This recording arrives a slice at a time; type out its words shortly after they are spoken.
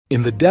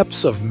In the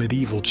depths of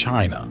medieval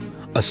China,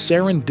 a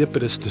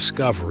serendipitous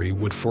discovery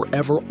would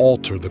forever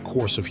alter the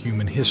course of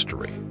human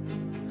history.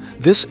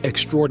 This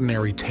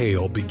extraordinary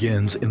tale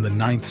begins in the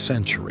 9th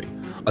century,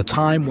 a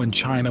time when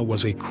China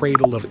was a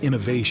cradle of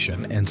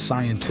innovation and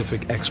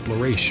scientific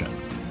exploration.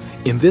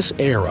 In this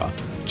era,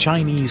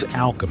 Chinese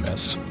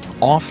alchemists,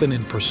 often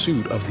in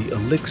pursuit of the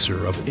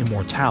elixir of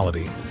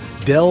immortality,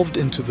 delved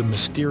into the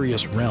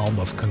mysterious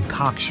realm of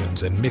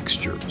concoctions and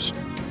mixtures.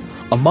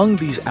 Among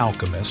these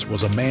alchemists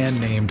was a man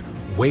named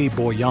Wei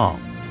Boyang,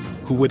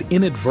 who would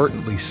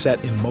inadvertently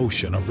set in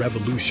motion a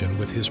revolution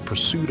with his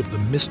pursuit of the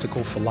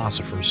mystical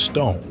philosopher's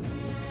stone.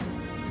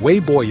 Wei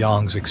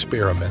Boyang's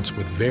experiments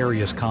with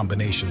various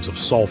combinations of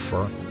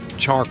sulfur,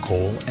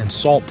 charcoal, and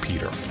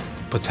saltpeter,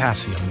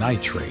 potassium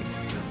nitrate,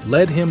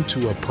 led him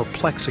to a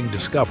perplexing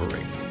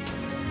discovery.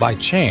 By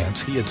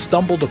chance, he had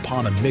stumbled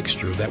upon a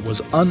mixture that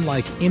was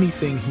unlike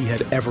anything he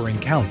had ever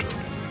encountered.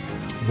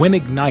 When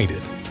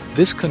ignited,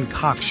 this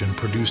concoction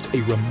produced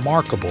a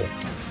remarkable,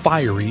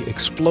 fiery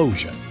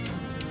explosion.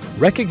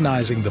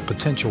 Recognizing the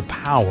potential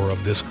power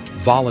of this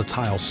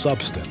volatile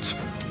substance,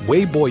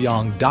 Wei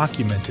Boyang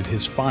documented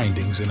his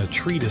findings in a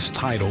treatise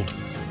titled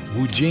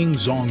Wujing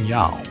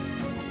Zongyao,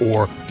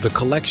 or The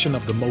Collection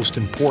of the Most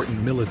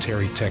Important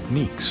Military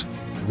Techniques,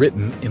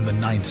 written in the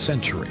 9th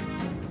century.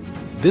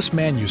 This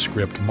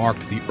manuscript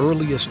marked the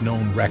earliest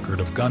known record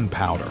of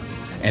gunpowder,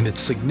 and its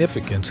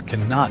significance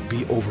cannot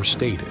be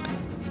overstated.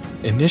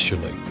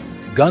 Initially,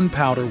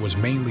 gunpowder was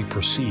mainly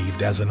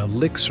perceived as an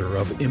elixir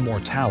of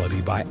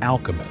immortality by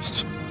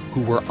alchemists,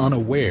 who were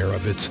unaware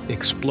of its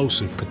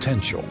explosive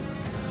potential.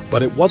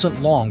 But it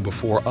wasn't long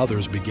before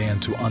others began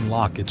to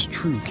unlock its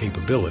true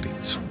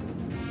capabilities.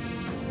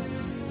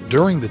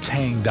 During the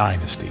Tang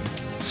Dynasty,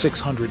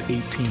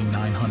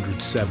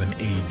 618–907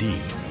 AD,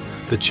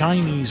 the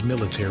Chinese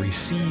military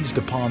seized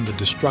upon the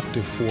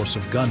destructive force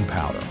of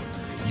gunpowder,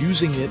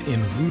 using it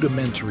in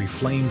rudimentary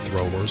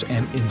flamethrowers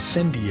and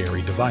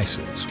incendiary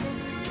devices.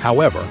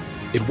 However,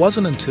 it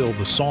wasn't until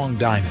the Song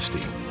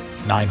Dynasty,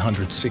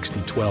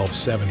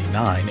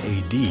 960–1279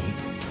 AD,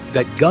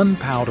 that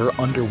gunpowder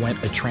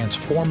underwent a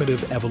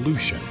transformative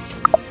evolution.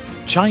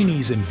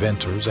 Chinese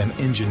inventors and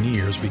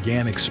engineers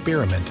began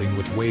experimenting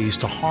with ways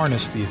to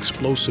harness the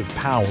explosive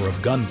power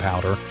of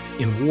gunpowder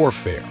in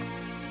warfare.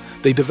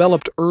 They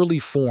developed early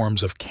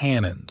forms of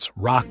cannons,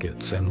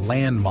 rockets, and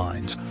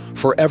landmines,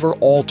 forever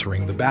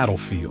altering the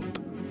battlefield.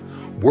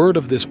 Word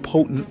of this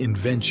potent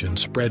invention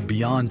spread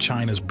beyond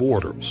China's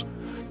borders,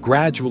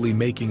 gradually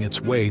making its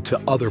way to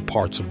other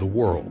parts of the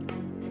world.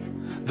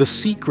 The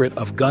secret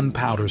of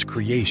gunpowder's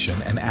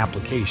creation and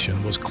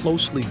application was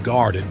closely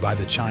guarded by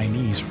the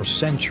Chinese for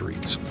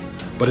centuries,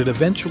 but it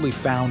eventually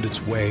found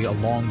its way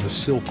along the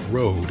Silk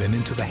Road and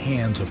into the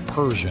hands of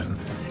Persian,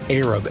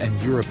 Arab,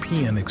 and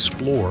European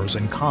explorers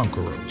and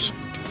conquerors.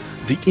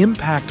 The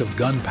impact of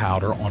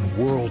gunpowder on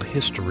world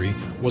history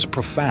was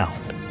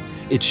profound.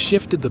 It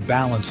shifted the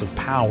balance of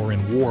power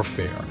in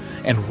warfare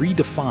and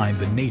redefined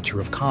the nature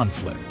of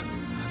conflict.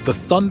 The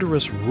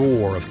thunderous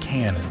roar of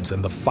cannons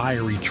and the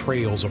fiery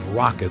trails of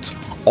rockets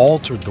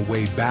altered the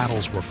way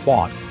battles were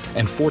fought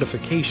and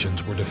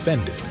fortifications were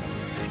defended.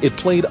 It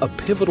played a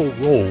pivotal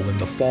role in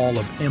the fall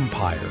of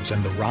empires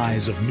and the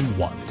rise of new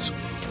ones.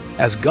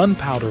 As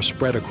gunpowder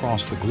spread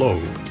across the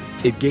globe,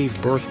 it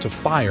gave birth to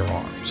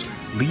firearms,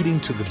 leading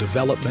to the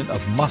development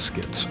of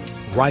muskets,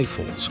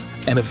 rifles,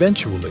 and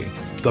eventually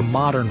the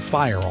modern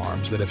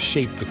firearms that have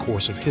shaped the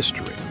course of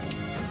history.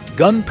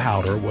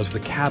 Gunpowder was the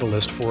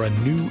catalyst for a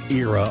new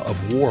era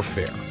of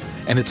warfare,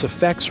 and its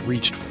effects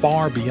reached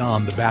far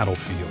beyond the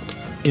battlefield,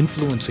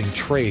 influencing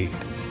trade,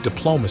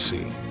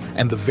 diplomacy,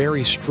 and the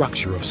very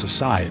structure of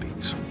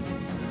societies.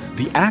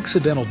 The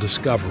accidental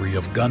discovery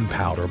of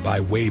gunpowder by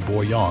Wei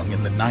Boyang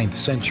in the 9th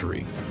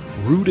century,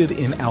 rooted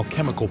in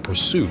alchemical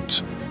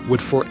pursuits,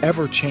 would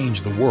forever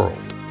change the world.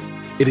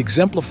 It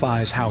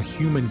exemplifies how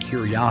human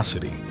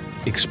curiosity,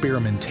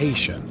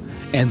 experimentation,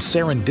 and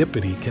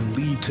serendipity can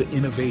lead to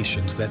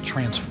innovations that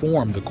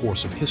transform the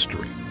course of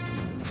history.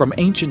 From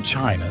ancient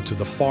China to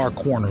the far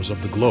corners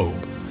of the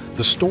globe,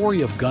 the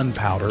story of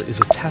gunpowder is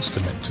a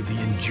testament to the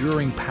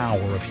enduring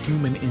power of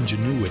human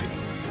ingenuity.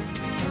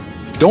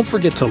 Don't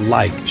forget to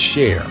like,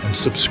 share, and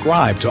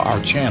subscribe to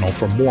our channel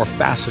for more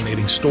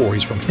fascinating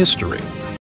stories from history.